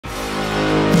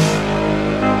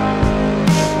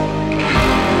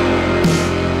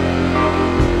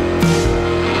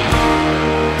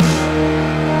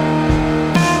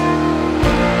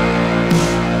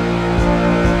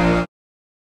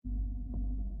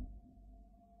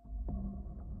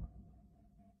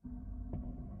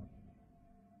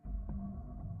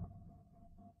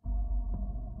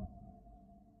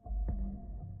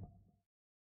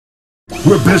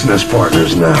We're business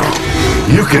partners now.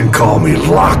 You can call me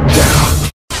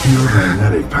Lockdown. Your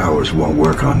magnetic powers won't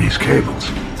work on these cables.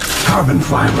 Carbon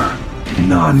fiber,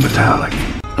 non-metallic.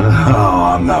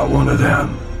 Oh, I'm not one of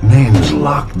them. Name's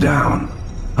Lockdown.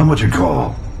 I'm what you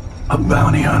call a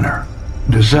bounty hunter.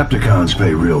 Decepticons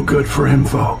pay real good for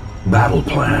info, battle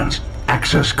plans,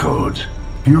 access codes.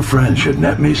 Your friend should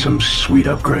net me some sweet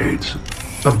upgrades.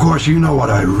 Of course, you know what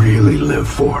I really live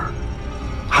for.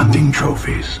 Hunting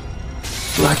trophies.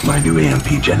 Like my new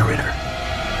EMP generator.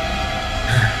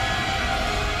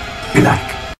 Good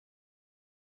night.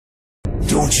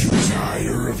 Don't you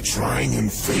tire of trying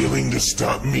and failing to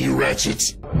stop me, Ratchet?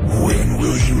 When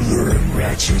will you learn,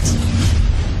 Ratchet?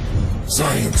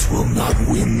 Science will not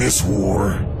win this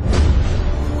war.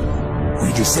 We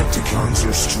Decepticons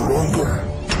are stronger.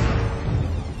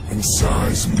 And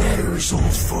size matters,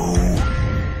 old foe.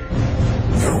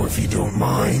 Now, if you don't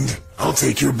mind, I'll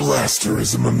take your blaster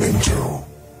as a memento.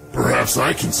 Perhaps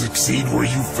I can succeed where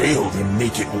you failed and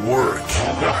make it work.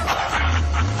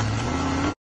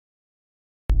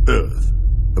 Earth,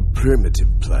 a primitive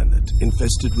planet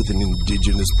infested with an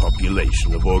indigenous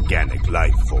population of organic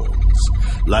life forms.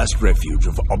 Last refuge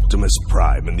of Optimus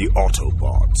Prime and the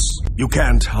Autobots. You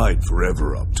can't hide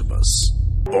forever, Optimus.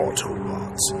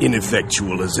 Autobots,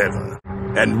 ineffectual as ever.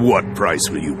 And what price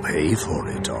will you pay for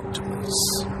it,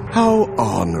 Optimus? How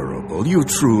honorable, you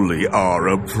truly are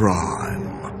a Prime.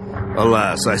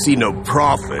 Alas, I see no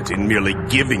profit in merely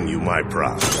giving you my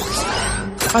prize.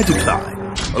 I decline.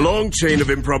 A long chain of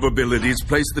improbabilities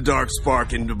placed the Dark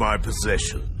Spark into my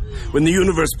possession. When the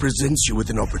universe presents you with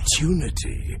an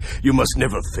opportunity, you must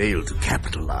never fail to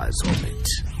capitalize on it.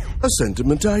 A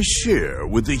sentiment I share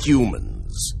with the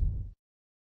humans.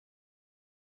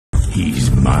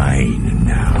 He's mine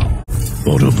now.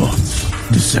 Autobots,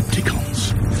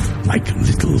 Decepticons, like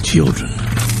little children,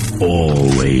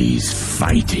 always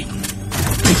fighting,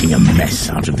 making a mess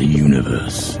out of the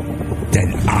universe.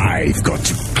 Then I've got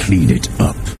to clean it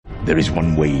up. There is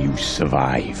one way you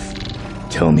survive.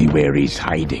 Tell me where he's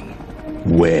hiding.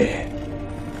 Where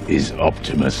is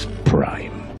Optimus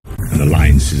Prime? An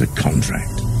alliance is a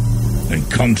contract. And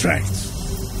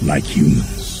contracts, like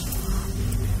humans,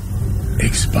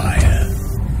 expire.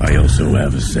 I also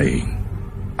have a saying.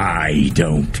 I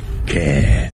don't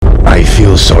care. I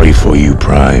feel sorry for you,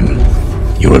 Prime.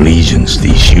 Your allegiance,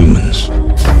 these humans.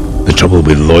 The trouble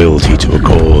with loyalty to a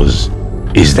cause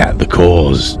is that the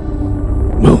cause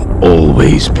will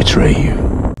always betray you.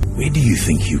 Where do you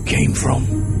think you came from?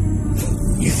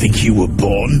 You think you were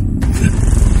born?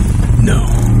 No.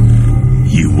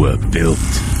 You were built.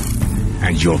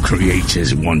 And your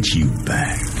creators want you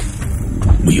back.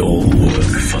 We all work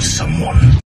for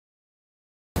someone.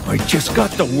 I just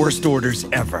got the worst orders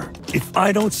ever. If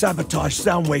I don't sabotage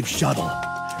Soundwave's shuttle,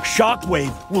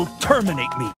 Shockwave will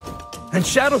terminate me. And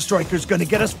Shadow Striker's gonna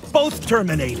get us both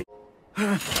terminated.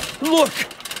 Look!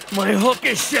 My hook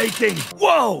is shaking!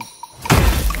 Whoa!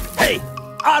 Hey,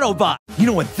 Autobot! You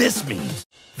know what this means?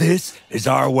 This is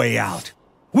our way out.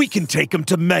 We can take him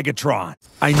to Megatron.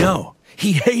 I know.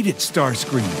 He hated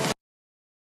Starscream.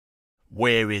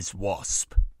 Where is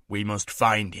Wasp? We must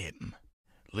find him.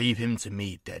 Leave him to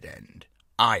me, Dead End.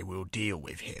 I will deal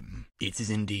with him. It is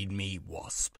indeed me,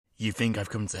 Wasp. You think I've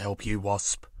come to help you,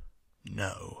 Wasp?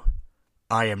 No.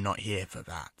 I am not here for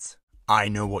that. I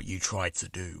know what you tried to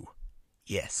do.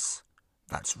 Yes,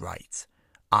 that's right.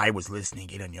 I was listening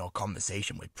in on your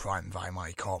conversation with Prime via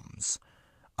my comms.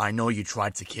 I know you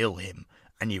tried to kill him,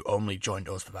 and you only joined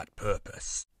us for that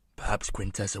purpose. Perhaps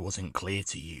Quintessa wasn't clear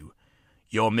to you.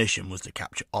 Your mission was to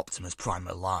capture Optimus Prime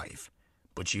alive,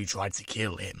 but you tried to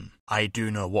kill him. I do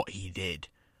know what he did.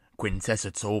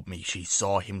 Quintessa told me she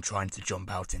saw him trying to jump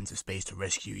out into space to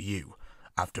rescue you,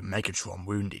 after Megatron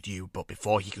wounded you, but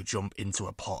before he could jump into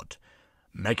a pod,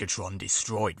 Megatron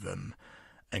destroyed them,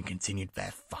 and continued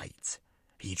their fight.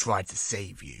 He tried to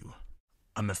save you.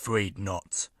 I'm afraid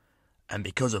not, and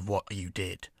because of what you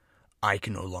did, I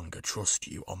can no longer trust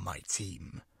you on my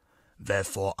team.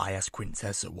 Therefore, I asked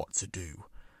Quintessa what to do,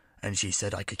 and she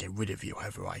said I could get rid of you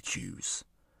however I choose.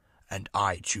 And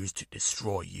I choose to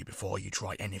destroy you before you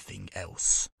try anything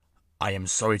else. I am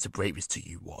sorry to break this to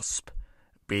you, Wasp,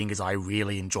 being as I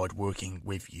really enjoyed working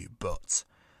with you, but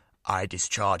I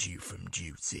discharge you from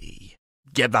duty.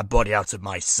 Get that body out of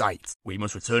my sight. We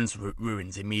must return to the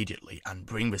ruins immediately and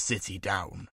bring the city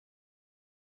down.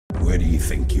 Where do you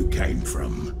think you came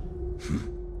from?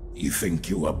 You think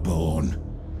you were born?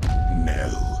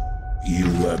 No. You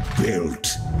were built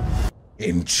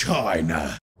in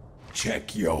China.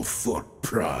 Check your foot,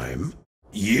 Prime.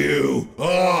 You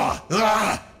are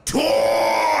a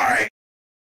toy!